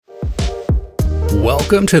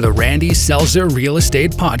Welcome to the Randy Selzer Real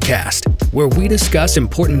Estate Podcast, where we discuss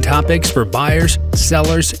important topics for buyers,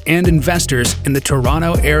 sellers, and investors in the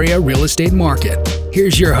Toronto area real estate market.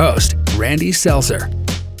 Here's your host, Randy Selzer.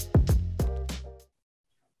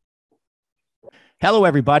 Hello,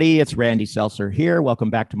 everybody. It's Randy Selzer here. Welcome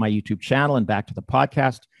back to my YouTube channel and back to the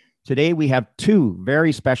podcast. Today, we have two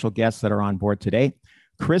very special guests that are on board today.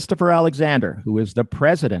 Christopher Alexander, who is the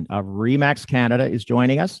president of RE/MAX Canada, is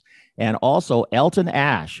joining us. And also Elton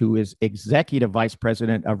Ash, who is executive vice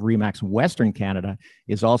president of RE/MAX Western Canada,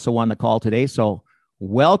 is also on the call today. So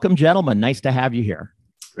welcome, gentlemen. Nice to have you here.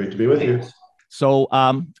 Great to be with you. So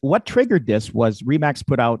what triggered this was RE/MAX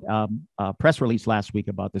put out a press release last week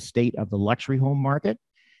about the state of the luxury home market.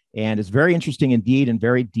 And it's very interesting indeed and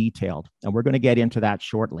very detailed. And we're going to get into that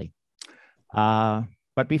shortly.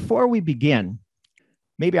 But before we begin,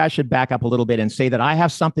 maybe I should back up a little bit and say that I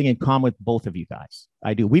have something in common with both of you guys.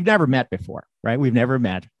 I do. We've never met before, right? We've never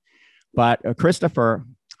met. But Christopher,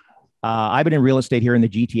 I've been in real estate here in the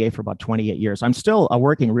GTA for about 28 years. I'm still a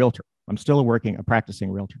working realtor. I'm still a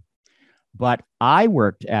practicing realtor. But I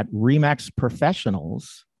worked at RE/MAX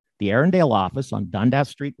Professionals, the Arundel office on Dundas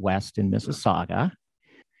Street West in Mississauga.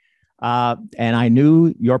 And I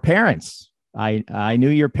knew your parents. I knew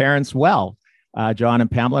your parents well. John and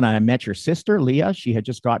Pamela, and I met your sister, Leah. She had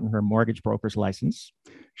just gotten her mortgage broker's license.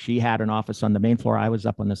 She had an office on the main floor. I was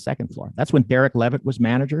up on the second floor. That's when Derek Levitt was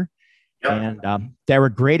manager. Yep. And there were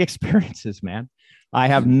great experiences, man. I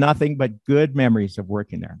have nothing but good memories of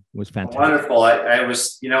working there. It was fantastic. Wonderful. I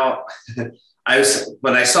was,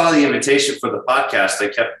 when I saw the invitation for the podcast, I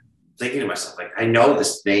kept thinking to myself, like, I know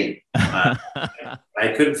this name. I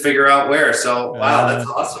couldn't figure out where. So, wow, that's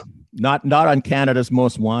awesome. Not on Canada's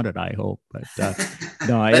Most Wanted, I hope. But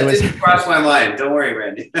no, it didn't cross my mind. Don't worry,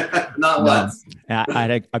 Randy. Not once. I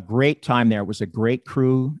had a great time there. It was a great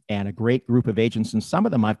crew and a great group of agents, and some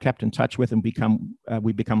of them I've kept in touch with and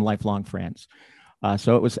we become lifelong friends.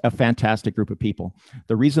 So it was a fantastic group of people.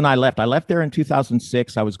 The reason I left there in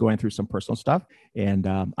 2006. I was going through some personal stuff, and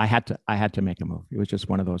I had to make a move. It was just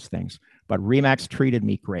one of those things. But RE/MAX treated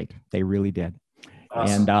me great. They really did.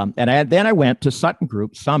 Awesome. Then I went to Sutton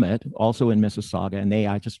Group Summit, also in Mississauga, and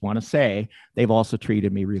I just want to say they've also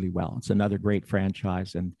treated me really well. It's another great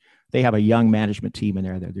franchise, and they have a young management team in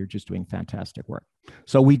there that they're just doing fantastic work.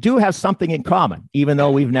 So we do have something in common, even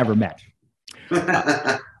though we've never met.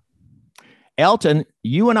 Elton,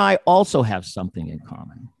 you and I also have something in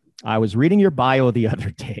common. I was reading your bio the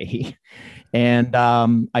other day, and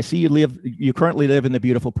I see you currently live in the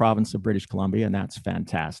beautiful province of British Columbia, and that's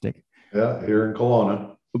fantastic. Yeah, here in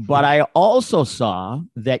Kelowna. But I also saw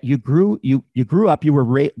that you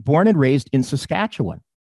were born and raised in Saskatchewan.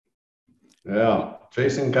 Yeah,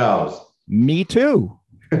 chasing cows. Me too.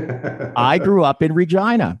 I grew up in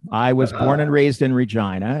Regina. I was born and raised in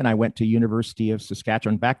Regina, and I went to University of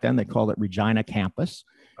Saskatchewan. Back then, they called it Regina Campus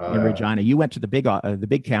in Regina. You went to the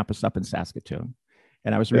big campus up in Saskatoon.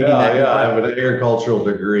 And I was reading that. Yeah, I have an agricultural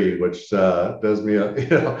degree, which does me,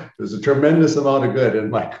 there's a tremendous amount of good in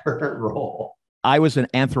my current role. I was an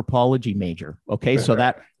anthropology major. Okay. So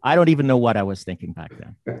that I don't even know what I was thinking back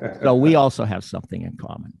then. So we also have something in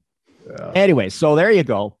common. Yeah. Anyway, so there you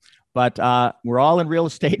go. But we're all in real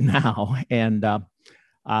estate now. And,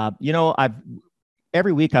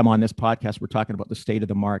 every week I'm on this podcast, we're talking about the state of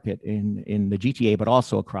the market in the GTA, but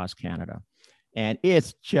also across Canada. And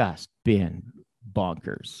it's just been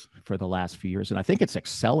bonkers for the last few years. And I think it's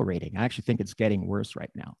accelerating. I actually think it's getting worse right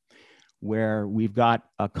now, where we've got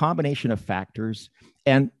a combination of factors,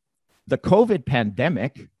 and the COVID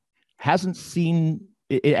pandemic hasn't seen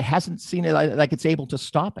it like it's able to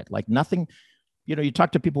stop it. Like nothing, you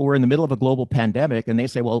talk to people who are in the middle of a global pandemic and they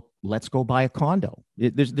say, well, let's go buy a condo.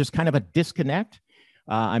 There's kind of a disconnect.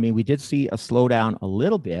 We did see a slowdown a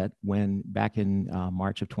little bit back in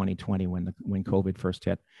March of 2020 when COVID first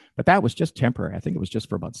hit, but that was just temporary. I think it was just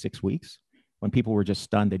for about 6 weeks when people were just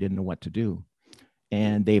stunned. They didn't know what to do.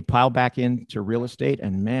 And they piled back into real estate.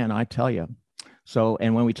 And man, I tell you.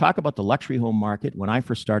 And when we talk about the luxury home market, when I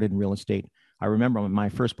first started in real estate, I remember when my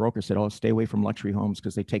first broker said, stay away from luxury homes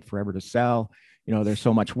because they take forever to sell. There's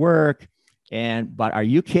so much work. But are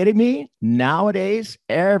you kidding me? Nowadays,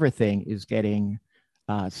 everything is getting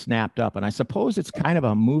snapped up. And I suppose it's kind of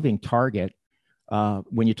a moving target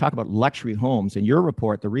when you talk about luxury homes. And your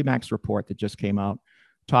report, the RE/MAX report that just came out,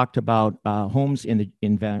 talked about homes in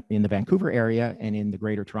the Vancouver area and in the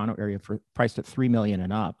Greater Toronto area priced at $3 million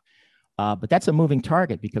and up. But that's a moving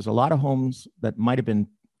target because a lot of homes that might have been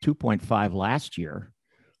 2.5 last year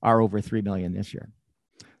are over $3 million this year.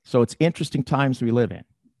 So it's interesting times we live in,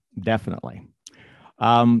 definitely.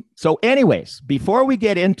 So anyways, before we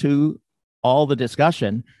get into all the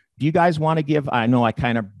discussion, do you guys want to give, I know I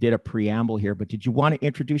kind of did a preamble here, but did you want to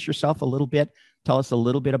introduce yourself a little bit? Tell us a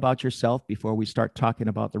little bit about yourself before we start talking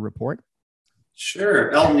about the report.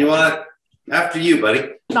 Sure. Elton, you want to, after you, buddy.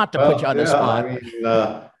 Not to put you on the spot. I mean,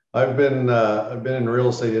 I've been in the real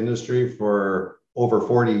estate industry for over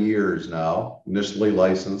 40 years now, initially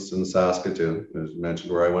licensed in Saskatoon, as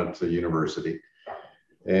mentioned, where I went to university,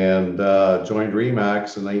 and joined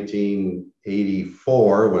RE/MAX in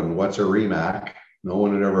 1984 when what's a RE/MAX? No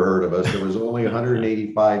one had ever heard of us. There was only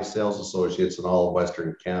 185 sales associates in all of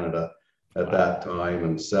Western Canada at that time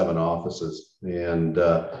and 7 offices. And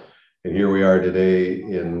here we are today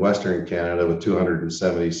in Western Canada with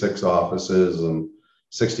 276 offices and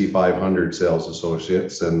 6,500 sales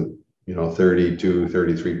associates and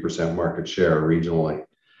 33% market share regionally.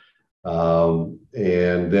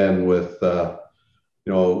 And then with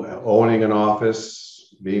owning an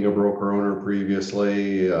office, being a broker owner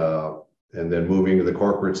previously, and then moving to the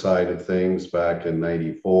corporate side of things back in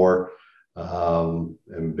 '94,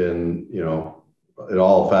 and been at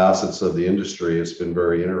all facets of the industry. It's been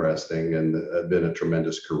very interesting and been a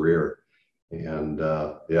tremendous career, and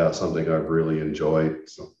something I've really enjoyed.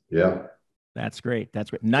 So yeah. That's great. That's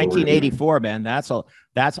great. 1984, man. I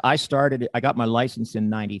got my license in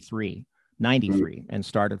 93 and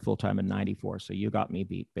started full time in 94. So you got me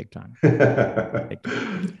beat big time.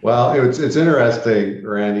 Well, it's interesting,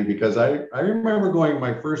 Randy, because I remember going to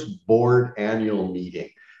my first board annual meeting,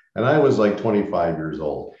 and I was like 25 years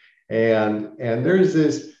old. And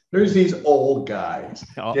there's these old guys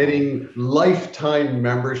getting lifetime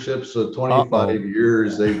memberships. So 25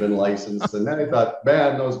 years they've been licensed. And then I thought,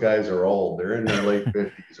 man, those guys are old. They're in their late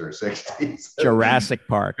 50s or 60s. Jurassic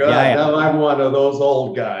Park. God, yeah. Now I'm one of those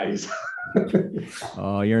old guys.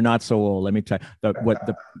 Oh, you're not so old. Let me tell you,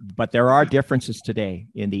 but there are differences today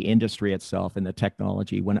in the industry itself and the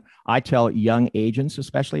technology. When I tell young agents,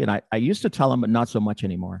 especially, and I used to tell them, but not so much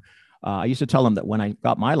anymore. I used to tell them that when I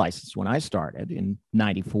got my license, when I started in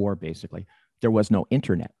 94, basically, there was no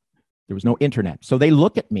internet. There was no internet. So they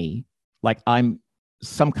look at me like I'm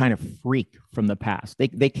some kind of freak from the past.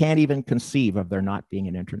 They can't even conceive of there not being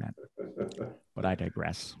an internet. But I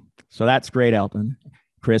digress. So that's great, Elton.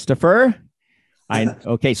 Christopher,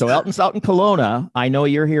 okay, so Elton's out in Kelowna. I know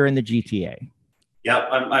you're here in the GTA. Yep,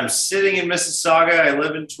 I'm sitting in Mississauga. I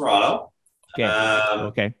live in Toronto. Okay.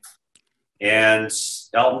 Okay. And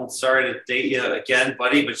Elton, sorry to date you again,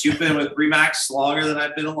 buddy, but you've been with RE/MAX longer than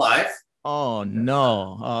I've been alive. Oh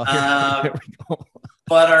no! Here we go.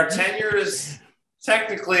 But our tenure is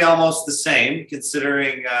technically almost the same,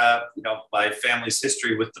 considering my family's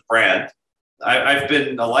history with the brand. I've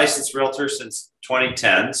been a licensed realtor since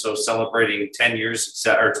 2010, so celebrating 10 years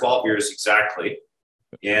or 12 years exactly.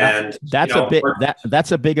 And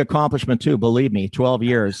that's a big accomplishment too. Believe me, 12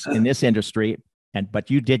 years in this industry,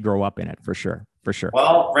 but you did grow up in it for sure.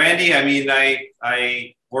 Well, Randy, I mean,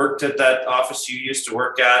 I worked at that office you used to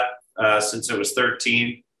work at since I was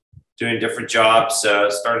 13, doing different jobs.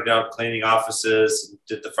 Started out cleaning offices,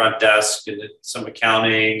 did the front desk, and did some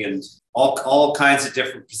accounting and all kinds of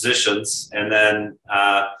different positions. And then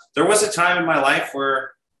there was a time in my life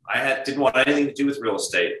where I didn't want anything to do with real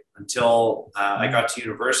estate until I got to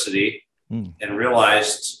university and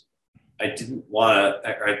realized I didn't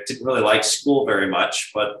really like school very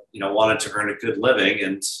much, but wanted to earn a good living.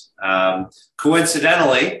 And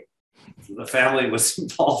coincidentally, the family was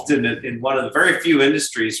involved in one of the very few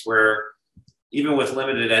industries where, even with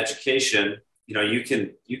limited education, you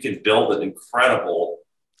can build an incredible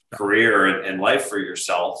career and life for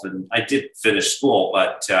yourself. And I did finish school,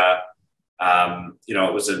 but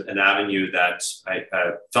it was an avenue that I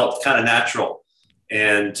felt kind of natural,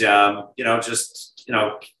 and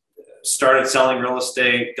started selling real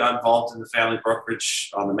estate, got involved in the family brokerage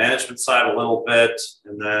on the management side a little bit.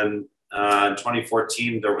 And then in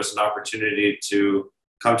 2014, there was an opportunity to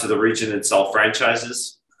come to the region and sell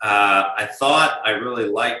franchises. I thought I really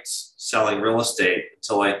liked selling real estate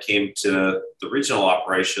until I came to the regional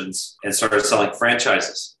operations and started selling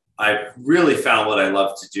franchises. I really found what I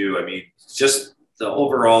love to do. I mean, just the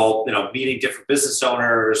overall, meeting different business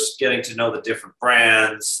owners, getting to know the different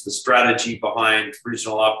brands, the strategy behind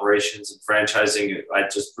regional operations and franchising. I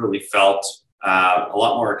just really felt a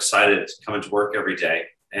lot more excited coming to work every day.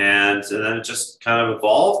 And then it just kind of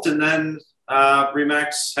evolved. And then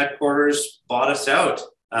RE/MAX headquarters bought us out,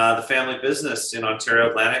 the family business in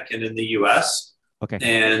Ontario Atlantic and in the US. Okay.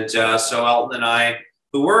 And so Elton and I,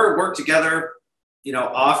 who worked together,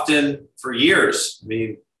 often for years. I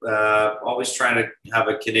mean, always trying to have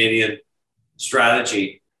a Canadian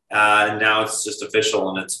strategy. And now it's just official,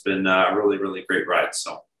 and it's been a really, really great ride.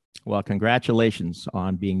 So Well, congratulations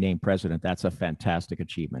on being named president. That's a fantastic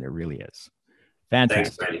achievement. It really is. Fantastic.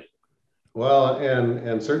 Thanks, Randy. Well,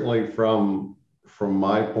 and certainly from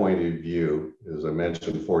my point of view, as I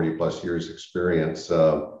mentioned, 40 plus years experience,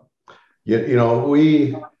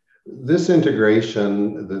 this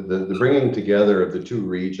integration, the bringing together of the two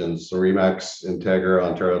regions, the RE/MAX Integra,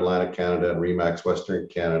 Ontario, Atlantic Canada, and RE/MAX Western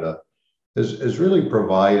Canada, has really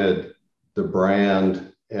provided the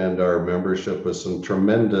brand and our membership with some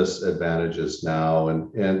tremendous advantages now.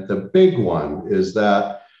 And the big one is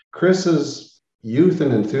that Chris's youth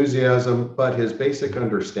and enthusiasm, but his basic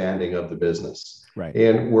understanding of the business. Right.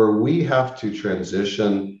 And where we have to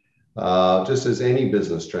transition, just as any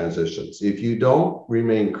business transitions, if you don't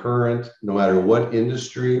remain current, no matter what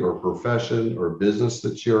industry or profession or business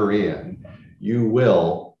that you're in, you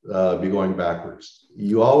will be going backwards.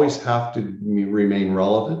 You always have to remain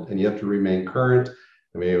relevant, and you have to remain current.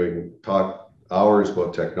 I mean, we can talk hours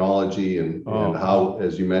about technology and how,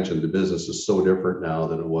 as you mentioned, the business is so different now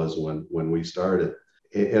than it was when we started.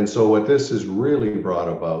 And so what this has really brought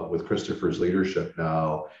about with Christopher's leadership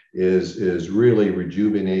now is really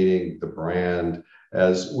rejuvenating the brand,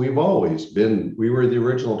 as we've always been. We were the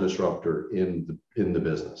original disruptor in the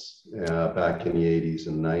business back in the 80s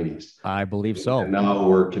and 90s. I believe so. And now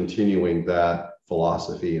we're continuing that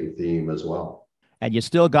philosophy and theme as well. And you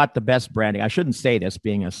still got the best branding. I shouldn't say this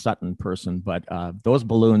being a Sutton person, but those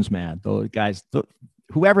balloons, man, those guys,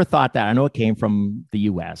 whoever thought that, I know it came from the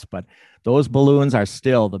US, but those balloons are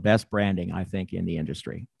still the best branding, I think, in the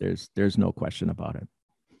industry. There's no question about it.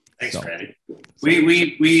 Thanks, Randy.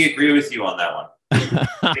 We agree with you on that one.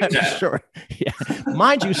 I'm sure. Yeah.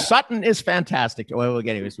 Mind you, Sutton is fantastic. Well,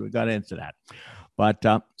 anyways, we got into that. But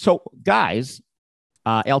so guys,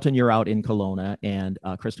 Elton, you're out in Kelowna, and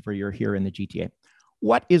Christopher, you're here in the GTA.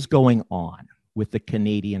 What is going on with the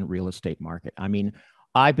Canadian real estate market? I mean,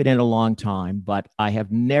 I've been in a long time, but I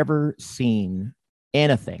have never seen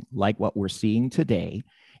anything like what we're seeing today.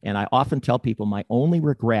 And I often tell people my only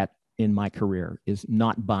regret in my career is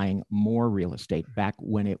not buying more real estate back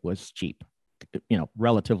when it was cheap,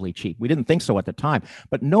 relatively cheap. We didn't think so at the time,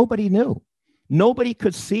 but nobody knew. Nobody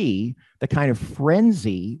could see the kind of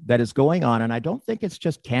frenzy that is going on. And I don't think it's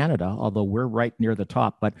just Canada, although we're right near the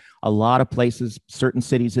top, but a lot of places, certain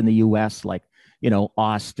cities in the US, like,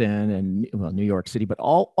 Austin and New York City, but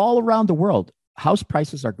all around the world, house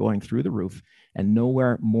prices are going through the roof, and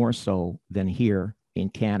nowhere more so than here in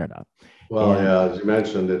Canada. Well, yeah, as you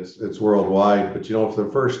mentioned, it's worldwide, but for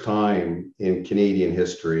the first time in Canadian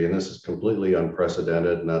history, and this is completely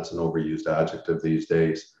unprecedented, and that's an overused adjective these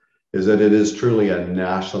days, is that it is truly a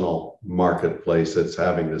national marketplace that's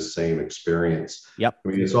having the same experience. Yep. I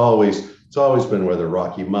mean, it's always been where the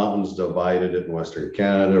Rocky Mountains divided it in Western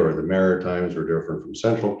Canada, or the Maritimes were different from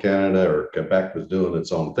Central Canada, or Quebec was doing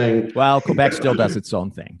its own thing. Well, Quebec still does its own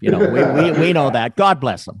thing. We know that. God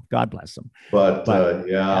bless them. God bless them. But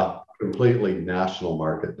completely national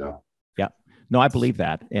market now. No, I believe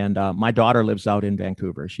that. And my daughter lives out in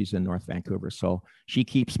Vancouver. She's in North Vancouver. So she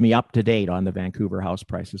keeps me up to date on the Vancouver house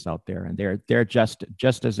prices out there. And they're just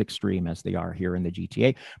as extreme as they are here in the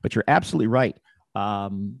GTA. But you're absolutely right.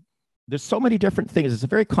 There's so many different things. It's a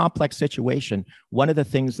very complex situation. One of the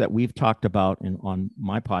things that we've talked about on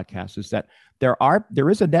my podcast is that there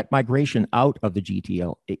is a net migration out of the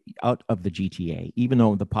GTA, even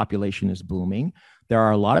though the population is booming. There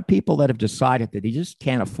are a lot of people that have decided that they just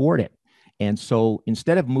can't afford it. And so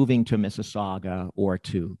instead of moving to Mississauga or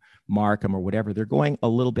to Markham or whatever, they're going a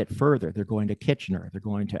little bit further. They're going to Kitchener, they're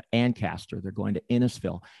going to Ancaster, they're going to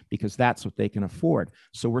Innisfil, because that's what they can afford.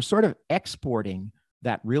 So we're sort of exporting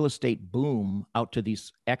that real estate boom out to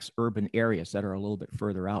these ex-urban areas that are a little bit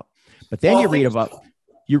further out. But then you read about,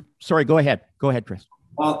 sorry, go ahead, Chris.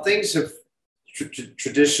 Well, things have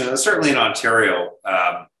traditionally, certainly in Ontario,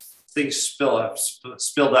 things spilled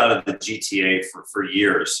out of the GTA for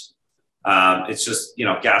years. It's just,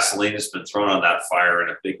 gasoline has been thrown on that fire in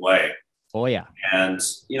a big way. Oh, yeah. And,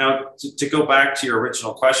 to go back to your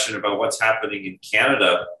original question about what's happening in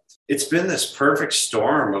Canada, it's been this perfect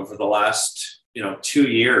storm over the last, 2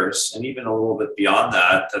 years, and even a little bit beyond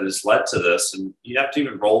that has led to this. And you have to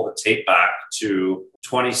even roll the tape back to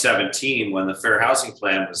 2017 when the Fair Housing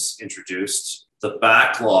Plan was introduced. The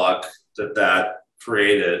backlog that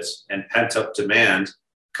created and pent-up demand,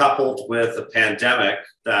 coupled with a pandemic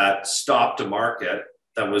that stopped a market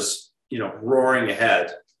that was, roaring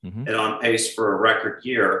ahead and on pace for a record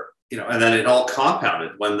year, and then it all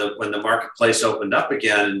compounded when the marketplace opened up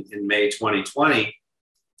again in May 2020.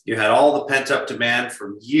 You had all the pent up demand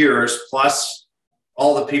from years, plus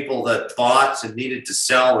all the people that bought and needed to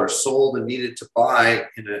sell or sold and needed to buy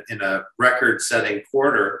in a record-setting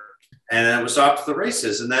quarter. And then it was off to the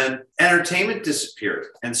races. And then entertainment disappeared.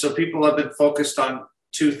 And so people have been focused on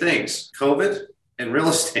two things, COVID and real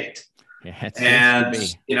estate. Yeah, and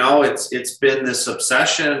it's been this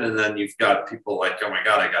obsession. And then you've got people like, oh my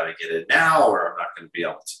God, I got to get in now, or I'm not going to be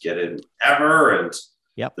able to get in ever. And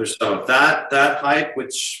there's some of that hype,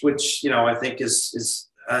 which I think is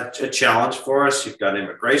a challenge for us. You've got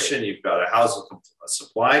immigration, you've got a housing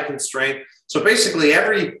supply constraint. So basically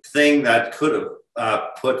everything that could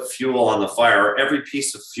have put fuel on the fire, every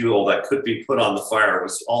piece of fuel that could be put on the fire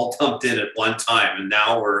was all dumped in at one time. And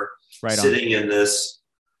now we're sitting in this,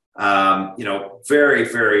 very,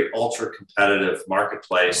 very ultra competitive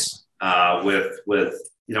marketplace with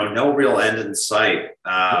no real end in sight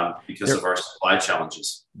because of our supply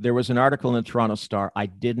challenges. There was an article in the Toronto Star. I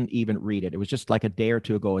didn't even read it. It was just like a day or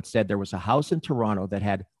two ago. It said there was a house in Toronto that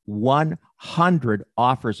had 100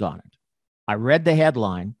 offers on it. I read the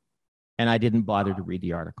headline and I didn't bother to read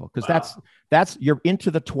the article because that's you're into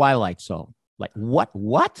the twilight zone. Like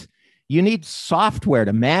what? You need software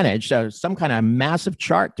to manage some kind of massive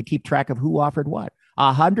chart to keep track of who offered what.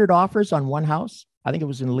 100 offers on one house. I think it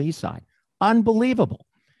was in Leaside. Unbelievable.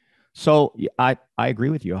 So I agree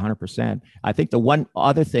with you 100%. I think the one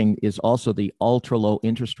other thing is also the ultra low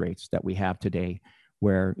interest rates that we have today,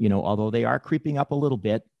 where, although they are creeping up a little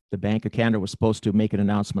bit, the Bank of Canada was supposed to make an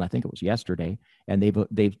announcement, I think it was yesterday, and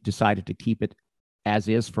they've decided to keep it as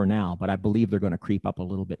is for now, but I believe they're going to creep up a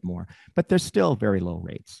little bit more. But they're still very low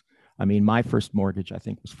rates. I mean, my first mortgage, I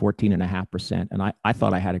think, was 14.5%, and I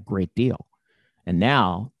thought I had a great deal. And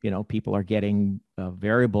now, people are getting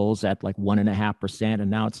variables at like 1.5%, and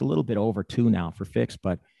now it's a little bit over 2 now for fixed,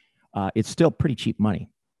 but it's still pretty cheap money,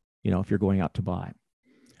 if you're going out to buy.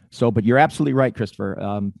 So, but you're absolutely right,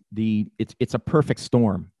 Christopher. It's a perfect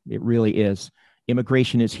storm. It really is.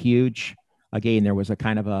 Immigration is huge. Again, there was a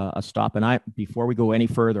kind of a stop. And before we go any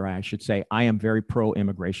further, I should say I am very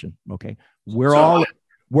pro-immigration. Okay, we're all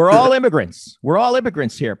immigrants. We're all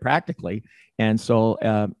immigrants here, practically. And so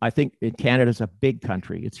I think Canada's a big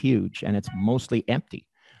country. It's huge, and it's mostly empty.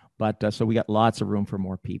 But so we got lots of room for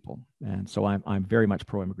more people. And so I'm very much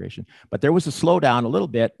pro-immigration. But there was a slowdown a little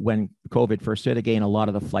bit when COVID first hit. Again, a lot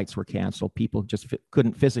of the flights were canceled. People just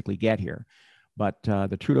couldn't physically get here. But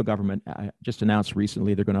the Trudeau government just announced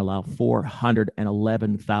recently they're going to allow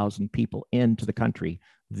 411,000 people into the country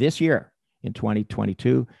this year in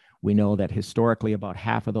 2022. We know that historically about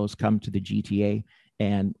half of those come to the GTA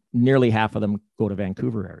and nearly half of them go to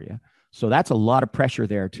Vancouver area. So that's a lot of pressure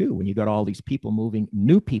there too, when you got all these people moving,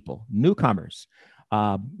 newcomers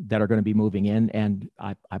that are going to be moving in. And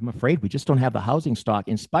I'm afraid we just don't have the housing stock,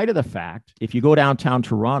 in spite of the fact, if you go downtown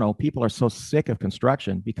Toronto, people are so sick of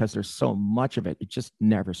construction because there's so much of it. It just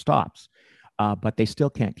never stops. But they still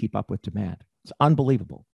can't keep up with demand. It's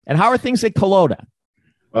unbelievable. And how are things at Kelowna?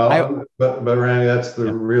 Well, but Randy, that's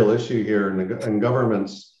the real issue here. And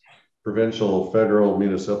governments, provincial, federal,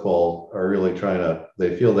 municipal, are really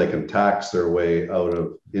they feel they can tax their way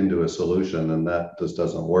into a solution, and that just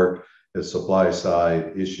doesn't work. It's supply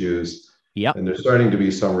side issues. Yep. And there's starting to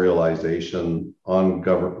be some realization on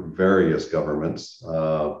various governments.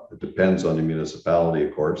 It depends on the municipality,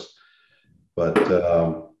 of course. But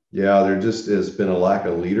there just has been a lack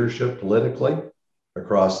of leadership politically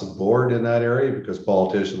across the board in that area, because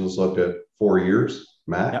politicians look at 4 years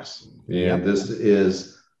max. Yep. And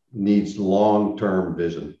this needs long-term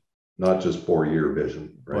vision, not just 4-year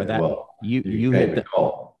vision. Right? Boy, you hit the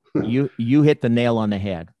call. you hit the nail on the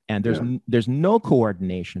head. And there's no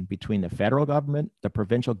coordination between the federal government, the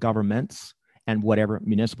provincial governments, and whatever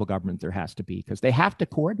municipal government there has to be, because they have to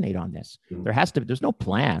coordinate on this. Mm-hmm. There's no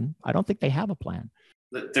plan. I don't think they have a plan.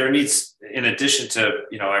 There needs, in addition to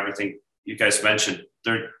everything you guys mentioned,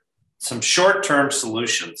 there some short-term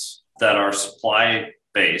solutions that are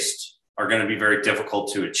supply-based are going to be very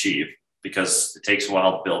difficult to achieve because it takes a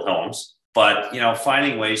while to build homes. But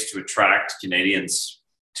finding ways to attract Canadians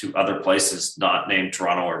to other places not named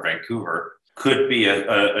Toronto or Vancouver could be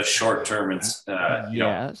a short-term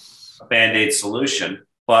Band-Aid solution.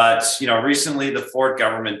 But recently the Ford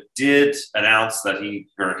government did announce that he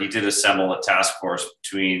did assemble a task force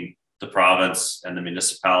between the province and the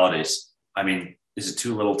municipalities. I mean, is it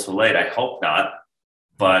too little too late? I hope not.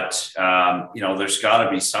 But there's got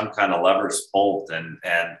to be some kind of levers pulled and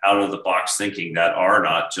out of the box thinking that are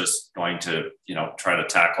not just going to try to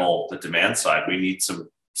tackle the demand side. We need some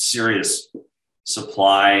serious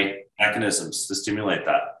supply mechanisms to stimulate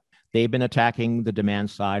that. they've been attacking the demand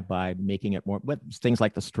side by making it more with things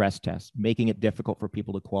like the stress test, making it difficult for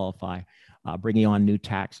people to qualify, bringing on new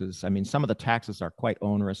taxes. I mean, some of the taxes are quite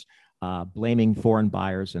onerous, blaming foreign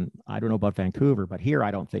buyers. And I don't know about Vancouver, but here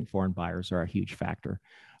I don't think foreign buyers are a huge factor.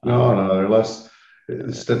 No, they're less.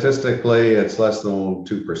 Statistically, it's less than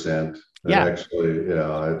 2%. Yeah. Actually,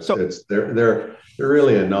 they're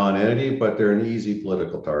really a non-entity, but they're an easy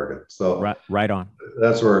political target. So right on.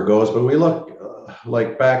 That's where it goes. But we look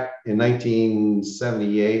like back in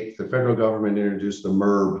 1978, the federal government introduced the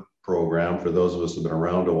MERB program, for those of us who've been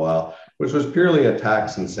around a while, which was purely a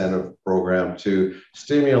tax incentive program to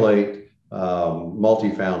stimulate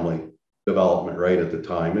multifamily development right at the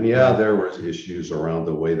time. And there was issues around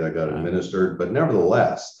the way that got administered, but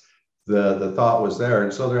nevertheless, the thought was there.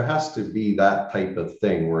 And so there has to be that type of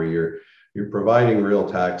thing where you're providing real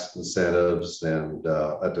tax incentives, and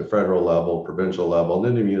at the federal level, provincial level, and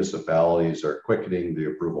then the municipalities are quickening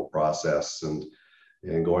the approval process and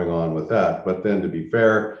going on with that. But then, to be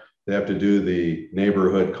fair, they have to do the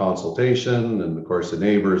neighborhood consultation, and of course the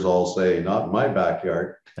neighbors all say, not in my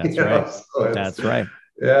backyard. That's right. So that's right.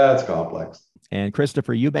 Yeah, it's complex. And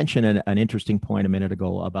Christopher, you mentioned an interesting point a minute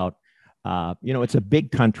ago about it's a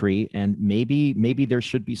big country, and maybe there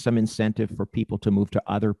should be some incentive for people to move to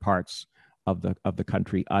other parts of the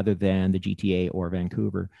country other than the GTA or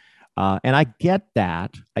Vancouver. And I get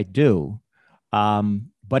that, I do,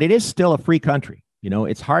 but it is still a free country.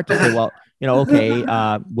 It's hard to say, well, okay,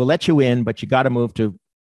 we'll let you in, but you got to move to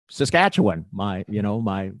Saskatchewan. My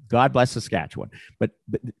God bless Saskatchewan. But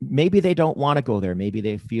maybe they don't want to go there. Maybe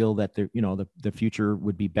they feel that the future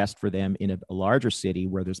would be best for them in a larger city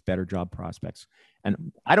where there's better job prospects.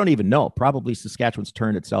 And I don't even know. Probably Saskatchewan's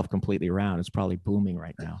turned itself completely around. It's probably booming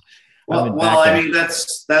right now. That's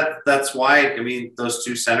why. Those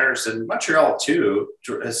two centers, and Montreal too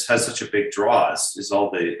has such a big draw. Is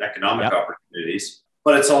all the economic opportunities,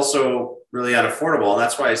 but it's also really unaffordable, and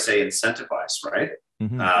that's why I say incentivize, right?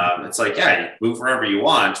 Mm-hmm. It's like, you move wherever you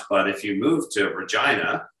want, but if you move to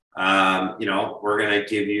Regina, we're going to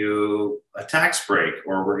give you a tax break,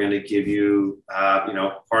 or we're going to give you,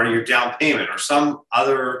 part of your down payment, or some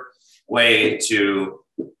other way to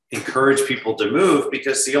encourage people to move,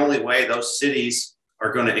 because the only way those cities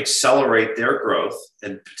are going to accelerate their growth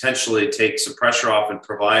and potentially take some pressure off and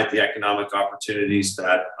provide the economic opportunities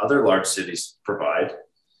that other large cities provide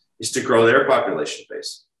is to grow their population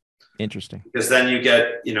base. Interesting. Because then you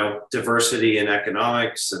get, diversity in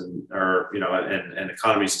economics and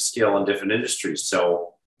economies of scale in different industries.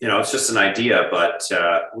 So, it's just an idea, but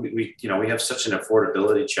we have such an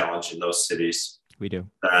affordability challenge in those cities. We do.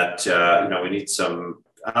 That, we need some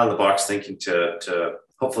out of the box thinking to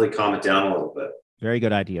hopefully calm it down a little bit. Very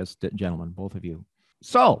good ideas, gentlemen, both of you.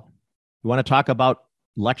 So you want to talk about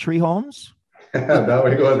luxury homes? Now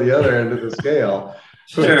we go at the other end of the scale.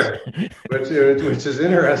 Sure. Which is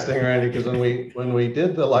interesting, Randy, because when we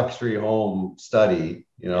did the luxury home study,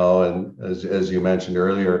 and as you mentioned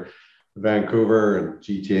earlier, Vancouver and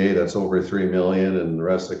GTA, that's over 3 million, and the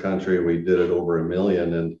rest of the country, we did it over 1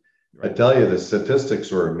 million. And I tell you, the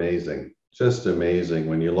statistics were amazing, just amazing.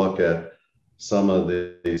 When you look at some of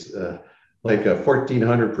these, like a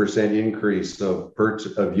 1,400% increase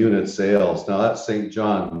of unit sales. Now that's St.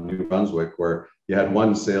 John, New Brunswick, where you had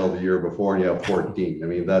one sale the year before and you have 14. I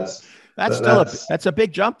mean, that's a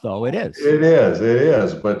big jump, though. It is. It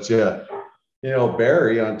is. But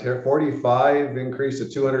Barrie on 45 increase to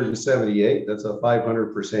 278. That's a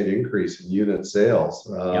 500% increase in unit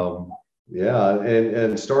sales. Yeah,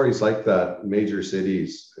 and stories like that, major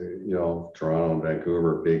cities, Toronto and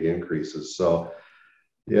Vancouver, big increases. So,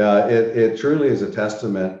 yeah, it truly is a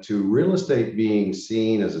testament to real estate being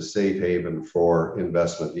seen as a safe haven for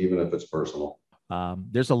investment, even if it's personal.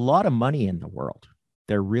 There's a lot of money in the world.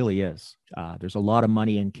 There really is. There's a lot of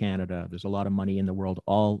money in Canada. There's a lot of money in the world.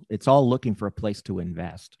 It's all looking for a place to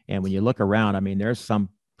invest. And when you look around, I mean, there's some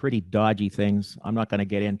pretty dodgy things. I'm not going to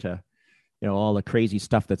get into all the crazy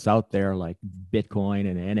stuff that's out there, like Bitcoin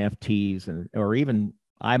and NFTs, or even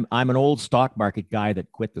I'm an old stock market guy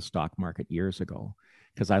that quit the stock market years ago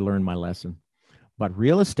because I learned my lesson. But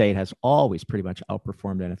real estate has always pretty much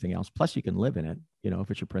outperformed anything else. Plus, you can live in it,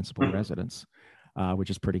 if it's your principal residence, which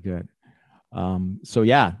is pretty good. So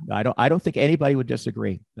yeah, I don't think anybody would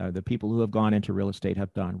disagree. The people who have gone into real estate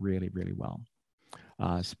have done really, really well.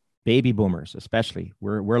 Baby boomers, especially,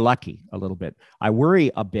 we're lucky a little bit. I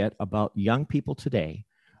worry a bit about young people today,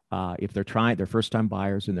 if they're first-time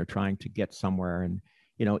buyers and they're trying to get somewhere, and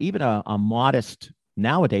even a modest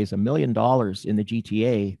nowadays $1 million in the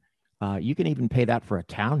GTA, you can even pay that for a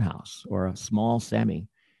townhouse or a small semi.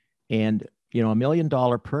 And $1 million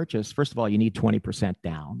purchase, first of all, you need 20%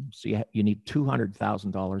 down. So you need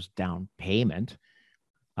 $200,000 down payment.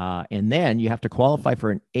 And then you have to qualify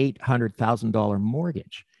for an $800,000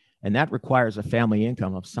 mortgage. And that requires a family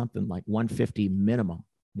income of something like 150 minimum.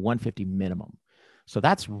 So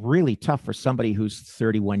that's really tough for somebody who's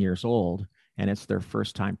 31 years old and it's their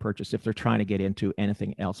first time purchase if they're trying to get into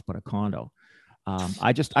anything else but a condo.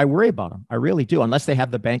 I worry about them. I really do. Unless they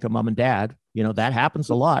have the bank of mom and dad, that happens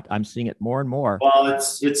a lot. I'm seeing it more and more. Well,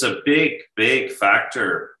 it's a big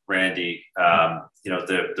factor, Randy.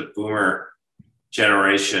 The boomer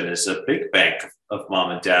generation is a big bank of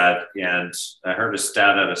mom and dad. And I heard a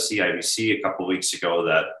stat out of CIBC a couple of weeks ago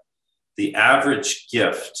that the average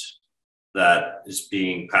gift that is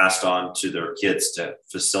being passed on to their kids to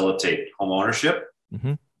facilitate home ownership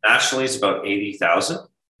nationally is about 80,000.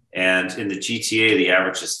 And in the GTA, the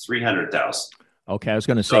average is 300,000. Okay, I was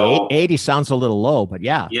going to say 80 sounds a little low, but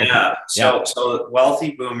yeah. Yeah. Okay. So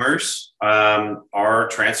wealthy boomers are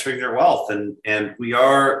transferring their wealth, and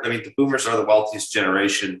the boomers are the wealthiest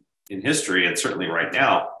generation in history, and certainly right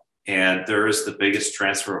now. And there is the biggest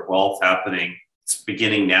transfer of wealth happening. It's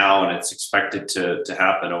beginning now, and it's expected to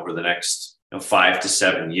happen over the next 5 to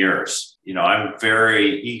 7 years. I'm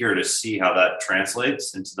very eager to see how that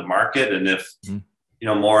translates into the market, and if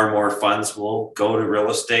more and more funds will go to real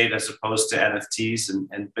estate as opposed to NFTs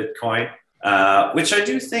and Bitcoin, which I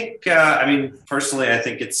do think. Personally, I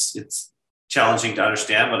think it's challenging to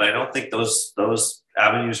understand, but I don't think those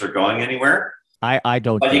avenues are going anywhere. I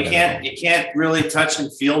don't. But you can't really touch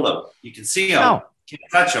and feel them. You can see them, you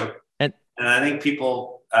can't touch them, and I think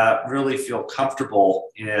people really feel comfortable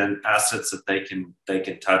in assets that they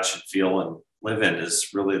can touch and feel and live in is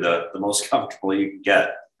really the most comfortable you can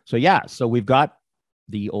get. So we've got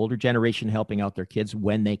the older generation helping out their kids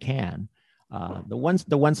when they can. The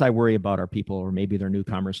ones I worry about are people, or maybe they're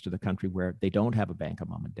newcomers to the country where they don't have a bank of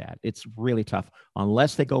mom and dad. It's really tough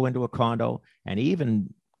unless they go into a condo, and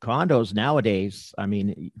even condos nowadays.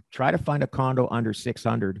 Try to find a condo under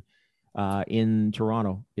 600 in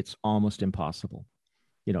Toronto. It's almost impossible.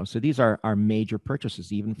 So these are major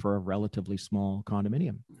purchases, even for a relatively small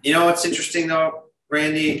condominium. What's interesting though,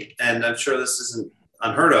 Randy, and I'm sure this isn't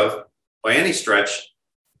unheard of by any stretch.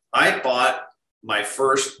 I bought my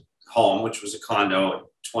first home, which was a condo, in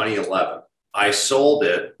 2011. I sold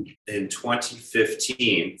it in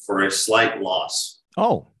 2015 for a slight loss.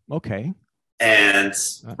 Oh, okay. And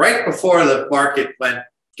right before the market went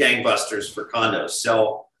gangbusters for condos.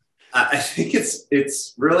 So I think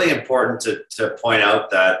it's really important to point out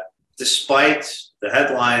that despite the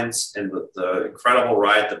headlines and the incredible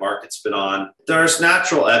ride the market's been on, there's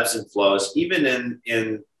natural ebbs and flows, even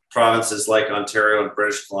in provinces like Ontario and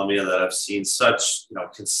British Columbia that have seen such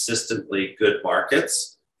consistently good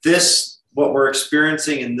markets. What we're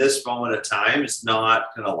experiencing in this moment of time is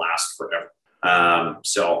not going to last forever.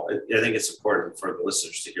 So I think it's important for the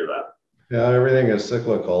listeners to hear that. Yeah, everything is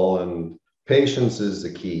cyclical, and patience is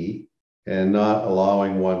the key, and not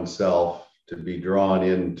allowing oneself to be drawn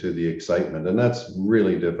into the excitement. And that's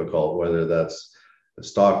really difficult, whether that's the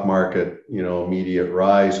stock market, immediate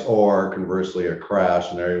rise, or conversely a crash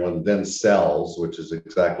and everyone then sells, which is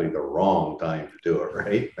exactly the wrong time to do it,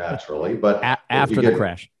 right? Naturally. But after the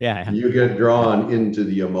crash, you get drawn into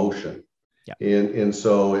the emotion. Yeah. And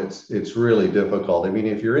so it's really difficult.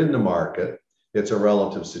 If you're in the market, it's a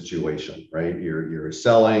relative situation, right? You're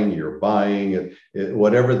selling, you're buying,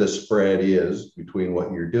 whatever the spread is between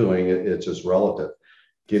what you're doing, it's just relative.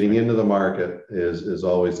 Getting into the market is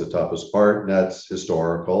always the toughest part. And that's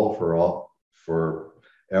historical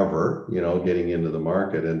forever, getting into the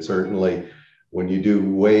market. And certainly when you do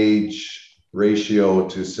wage ratio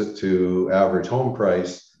to average home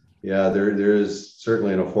price, there is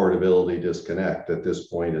certainly an affordability disconnect at this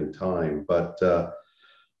point in time. But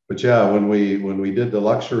when we did the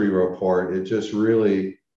luxury report, it just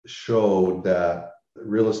really showed that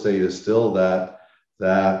real estate is still that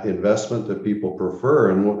investment that people prefer.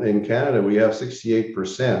 And in Canada, we have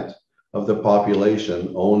 68% of the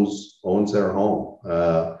population owns their home,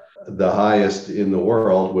 the highest in the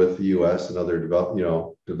world with the U.S. and other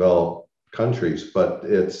developed countries. But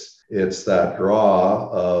it's that draw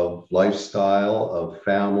of lifestyle, of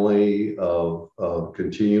family, of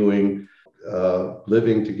continuing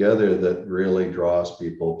living together that really draws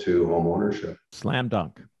people to home ownership. Slam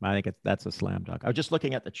dunk. I think that's a slam dunk. I was just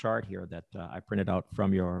looking at the chart here that I printed out from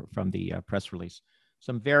the press release.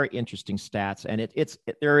 Some very interesting stats, and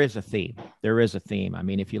there is a theme. There is a theme.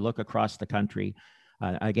 If you look across the country,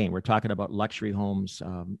 again, we're talking about luxury homes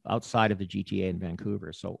outside of the GTA in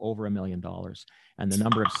Vancouver, so over $1 million, and the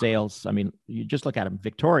number of sales. You just look at them.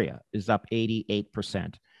 Victoria is up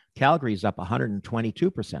 88%. Calgary's up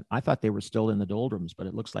 122%. I thought they were still in the doldrums, but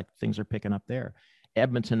it looks like things are picking up there.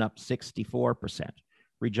 Edmonton up 64%.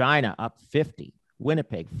 Regina up 50.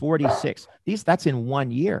 Winnipeg 46. That's in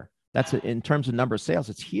 1 year. That's in terms of number of sales.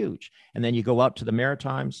 It's huge. And then you go out to the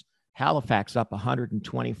Maritimes. Halifax up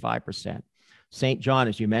 125%. St. John,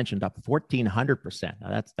 as you mentioned, up 1,400%.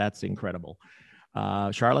 Now that's incredible.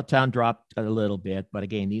 Charlottetown dropped a little bit, but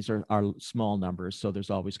again, these are small numbers, so there's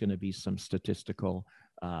always going to be some statistical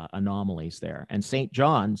anomalies there. And St.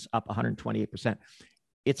 John's up 128%.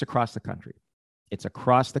 It's across the country. It's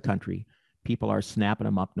across the country. People are snapping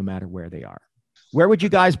them up no matter where they are. Where would you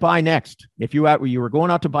guys buy next? If you were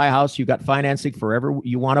going out to buy a house, you got financing for wherever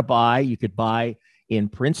you want to buy. You could buy in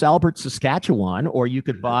Prince Albert, Saskatchewan, or you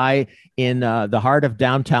could buy in the heart of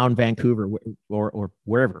downtown Vancouver, or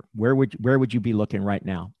wherever. Where would you be looking right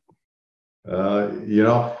now? And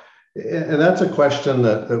that's a question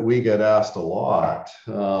that we get asked a lot.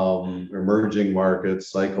 Emerging markets,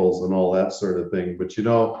 cycles, and all that sort of thing. But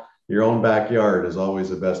your own backyard is always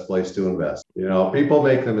the best place to invest. People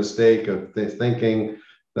make the mistake of thinking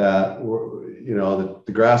that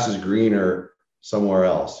the grass is greener somewhere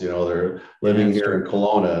else. They're living here in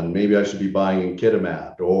Kelowna, and maybe I should be buying in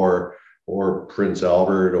Kitimat or Prince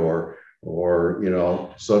Albert or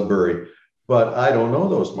Sudbury. But I don't know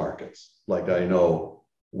those markets like I know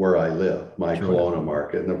where I live, my Kelowna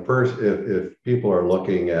market. And if people are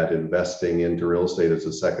looking at investing into real estate as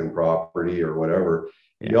a second property or whatever,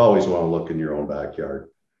 you always want to look in your own backyard.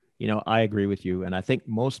 I agree with you. And I think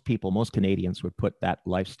most Canadians would put that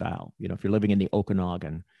lifestyle, if you're living in the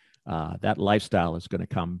Okanagan, that lifestyle is going to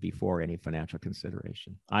come before any financial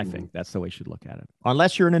consideration. I think that's the way you should look at it.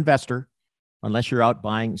 Unless you're an investor, unless you're out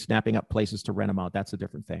snapping up places to rent them out, that's a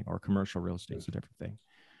different thing. Or commercial real estate is a different thing.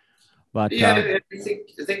 But I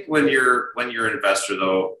think when you're an investor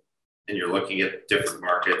though, and you're looking at different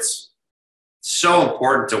markets, it's so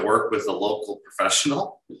important to work with a local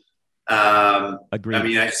professional. Agreed. I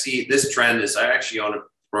mean, I see this trend I actually own a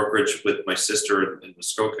brokerage with my sister in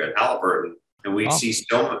Muskoka and Haliburton. And we see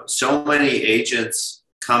so many agents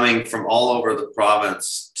coming from all over the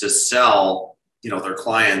province to sell, their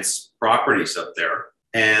clients' properties up there.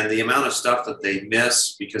 And the amount of stuff that they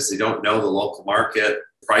miss because they don't know the local market,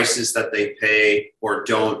 prices that they pay or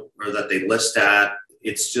that they list at,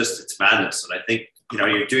 it's madness. And I think,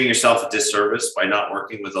 you're doing yourself a disservice by not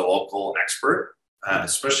working with a local expert,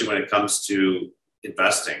 especially when it comes to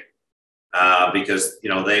investing, because,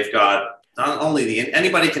 they've got not only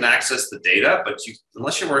anybody can access the data, but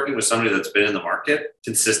unless you're working with somebody that's been in the market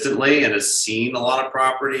consistently and has seen a lot of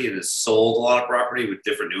property and has sold a lot of property with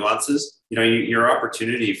different nuances, your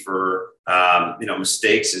opportunity for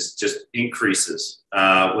mistakes is just increases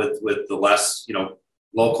with the less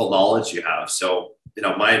local knowledge you have. So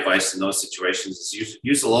my advice in those situations is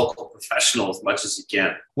use a local professional as much as you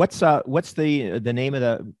can. What's the name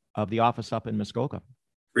of the office up in Muskoka?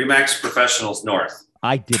 Remax Professionals North.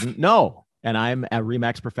 I didn't know. And I'm a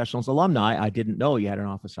Remax Professionals alumni. I didn't know you had an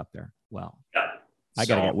office up there. Well, I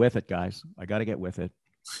got to get with it, guys. I got to get with it.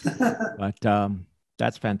 But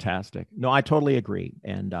that's fantastic. No, I totally agree.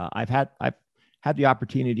 And I've had the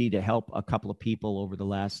opportunity to help a couple of people over the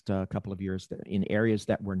last couple of years in areas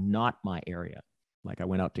that were not my area. Like I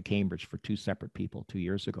went out to Cambridge for 2 separate people 2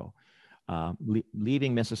 years ago,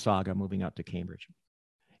 leaving Mississauga, moving out to Cambridge.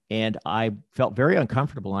 And I felt very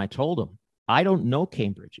uncomfortable. And I told them, I don't know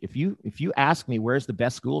Cambridge. If you ask me where's the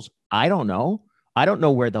best schools, I don't know. I don't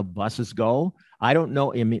know where the buses go. I don't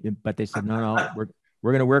know. But they said, no,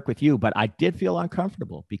 we're going to work with you. But I did feel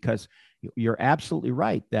uncomfortable because you're absolutely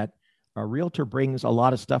right that a realtor brings a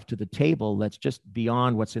lot of stuff to the table that's just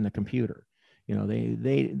beyond what's in the computer.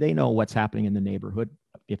 They know what's happening in the neighborhood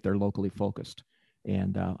if they're locally focused.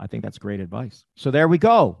 And I think that's great advice. So there we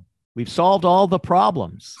go. We've solved all the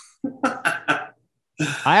problems.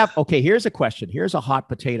 Here's a question. Here's a hot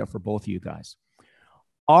potato for both of you guys.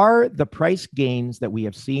 Are the price gains that we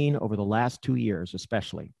have seen over the last 2 years,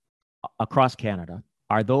 especially across Canada,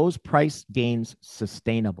 are those price gains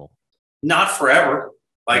sustainable? Not forever.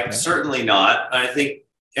 Certainly not. I think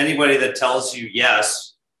anybody that tells you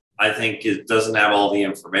yes, I think it doesn't have all the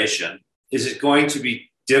information. Is it going to be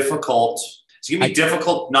difficult? It's going to be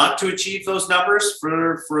difficult not to achieve those numbers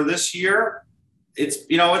for this year. It's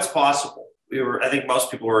possible. I think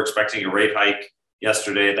most people were expecting a rate hike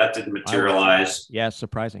yesterday. That didn't materialize. Yeah,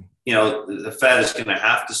 surprising. The Fed is going to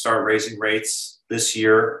have to start raising rates this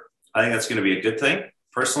year. I think that's going to be a good thing.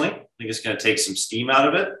 Personally, I think it's going to take some steam out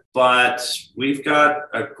of it. But we've got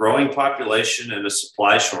a growing population and a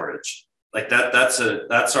supply shortage. like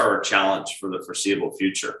that's our challenge for the foreseeable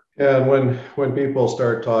future. And when people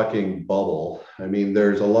start talking bubble, I mean,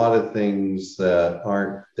 there's a lot of things that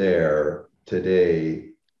aren't there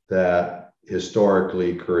today that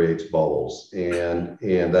historically creates bubbles. And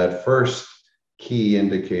that first key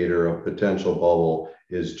indicator of potential bubble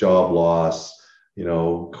is job loss,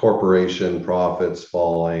 corporation profits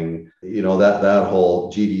falling, that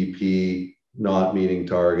whole GDP not meeting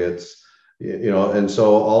targets, and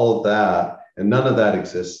so all of that, and none of that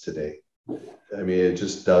exists today. I mean, it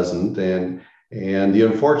just doesn't. And the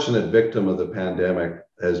unfortunate victim of the pandemic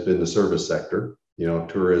has been the service sector,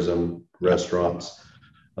 tourism, restaurants,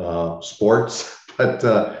 sports, but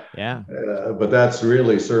that's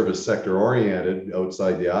really service sector oriented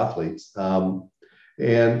outside the athletes.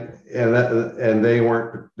 And they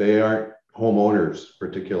aren't homeowners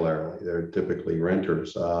particularly. They're typically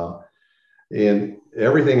renters. And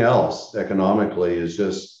everything else economically is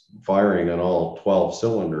just firing on all 12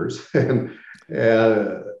 cylinders.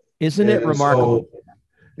 and isn't it remarkable?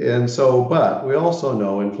 But we also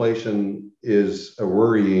know inflation is a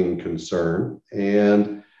worrying concern.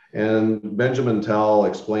 And Benjamin Tal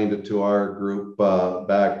explained it to our group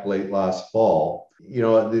back late last fall.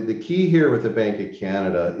 The key here with the Bank of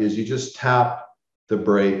Canada is you just tap the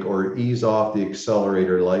brake or ease off the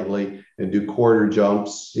accelerator lightly and do quarter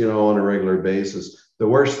jumps, on a regular basis. The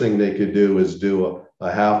worst thing they could do is do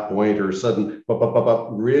a half point or sudden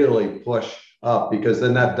really push up, because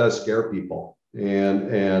then that does scare people.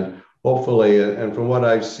 And hopefully, and from what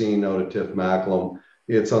I've seen out of Tiff Macklem,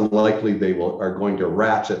 it's unlikely they are going to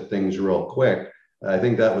ratchet things real quick. I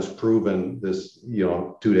think that was proven this,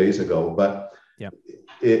 2 days ago. But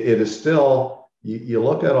it is still, you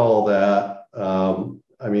look at all that.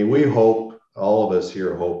 I mean, we hope, all of us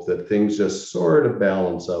here hope that things just sort of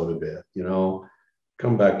balance out a bit,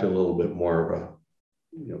 come back to a little bit more of a,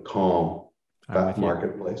 calm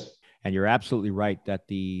marketplace. And you're absolutely right that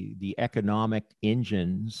the economic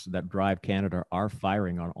engines that drive Canada are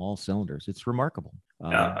firing on all cylinders. It's remarkable.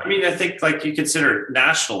 Yeah, I mean, I think like you consider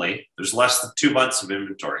nationally, there's less than 2 months of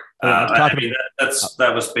inventory.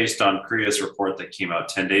 That was based on Korea's report that came out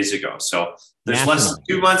 10 days ago. So there's less than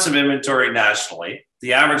 2 months of inventory nationally.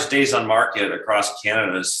 The average days on market across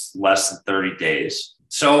Canada is less than 30 days.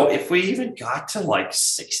 So if we even got to like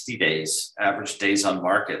 60 days, average days on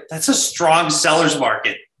market, that's a strong seller's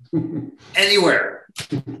market anywhere.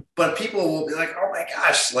 But people will be like, oh my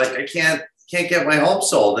gosh, like I can't get my home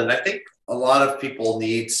sold. And I think a lot of people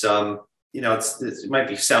need some, it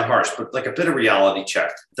might sound harsh, but like a bit of reality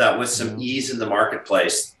check that with some ease in the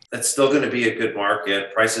marketplace, that's still going to be a good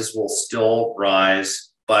market. Prices will still rise.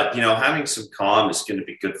 But, having some calm is going to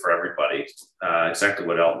be good for everybody. Exactly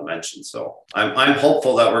what Elton mentioned. So I'm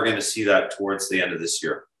hopeful that we're going to see that towards the end of this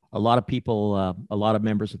year. A lot of people, a lot of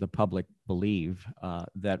members of the public believe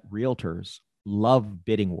that realtors love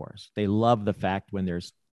bidding wars. They love the fact when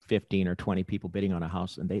there's 15 or 20 people bidding on a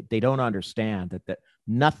house, and they don't understand that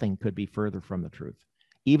nothing could be further from the truth.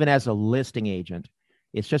 Even as a listing agent,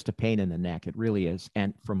 it's just a pain in the neck. It really is.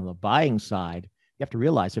 And from the buying side, you have to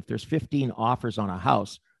realize if there's 15 offers on a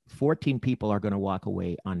house, 14 people are going to walk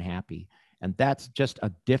away unhappy. And that's just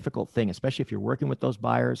a difficult thing, especially if you're working with those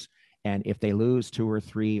buyers. And if they lose 2 or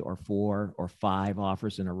 3 or 4 or 5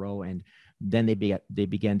 offers in a row, and then they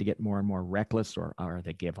begin to get more and more reckless or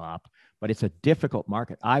they give up. But it's a difficult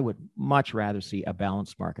market. I would much rather see a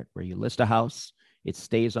balanced market where you list a house, it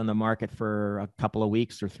stays on the market for a couple of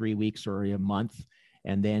weeks or 3 weeks or a month,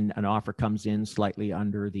 and then an offer comes in slightly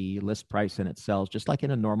under the list price and it sells, just like in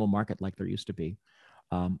a normal market like there used to be.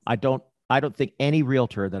 I don't think any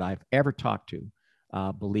realtor that I've ever talked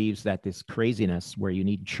to believes that this craziness where you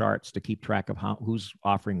need charts to keep track of who's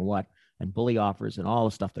offering what and bully offers and all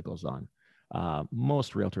the stuff that goes on.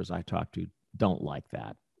 Most realtors I talk to don't like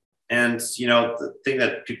that. And, the thing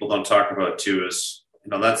that people don't talk about too is,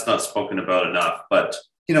 that's not spoken about enough, but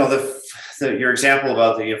your example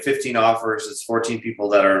about the 15 offers, it's 14 people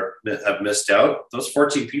that have missed out. Those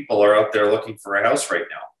 14 people are out there looking for a house right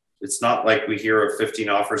now. It's not like we hear of 15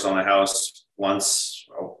 offers on a house once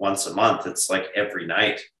a month. It's like every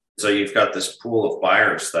night. So you've got this pool of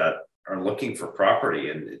buyers that are looking for property,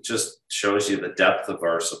 and it just shows you the depth of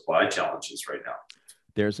our supply challenges right now.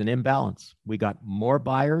 There's an imbalance. We got more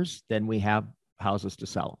buyers than we have houses to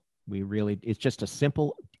sell. It's just a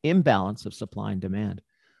simple imbalance of supply and demand.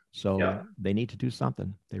 So They need to do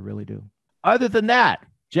something. They really do. Other than that,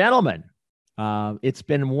 gentlemen, it's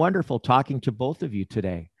been wonderful talking to both of you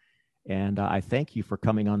today. And I thank you for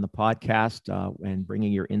coming on the podcast and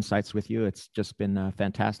bringing your insights with you. It's just been a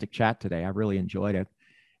fantastic chat today. I really enjoyed it.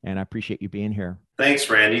 And I appreciate you being here. Thanks,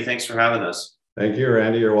 Randy. Thanks for having us. Thank you,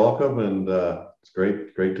 Randy. You're welcome. And it's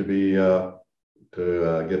great to be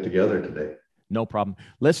get together today. No problem.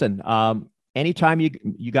 Listen, anytime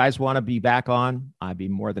you guys want to be back on, I'd be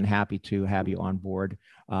more than happy to have you on board.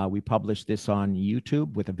 We publish this on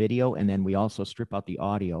YouTube with a video, and then we also strip out the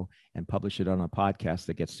audio and publish it on a podcast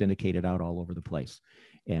that gets syndicated out all over the place.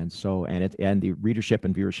 And so, and the readership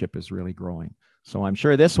and viewership is really growing. So I'm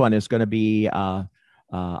sure this one is going to be a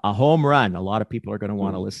home run. A lot of people are going to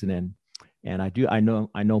want to listen in. And I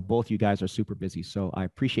know both you guys are super busy. So I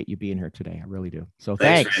appreciate you being here today. I really do. So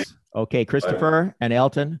thanks. Okay, Christopher and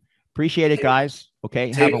Elton. Appreciate it, guys.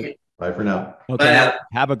 Okay. Bye for now. Okay. Bye now.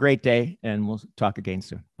 Have a great day, and we'll talk again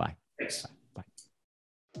soon. Bye. Thanks. Bye.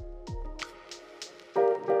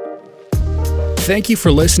 Thank you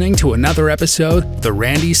for listening to another episode of the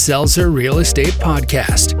Randy Selzer Real Estate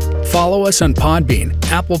Podcast. Follow us on Podbean,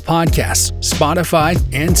 Apple Podcasts, Spotify,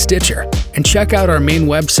 and Stitcher. And check out our main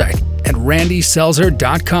website at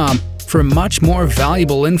randyselzer.com for much more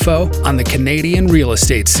valuable info on the Canadian real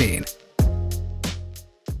estate scene.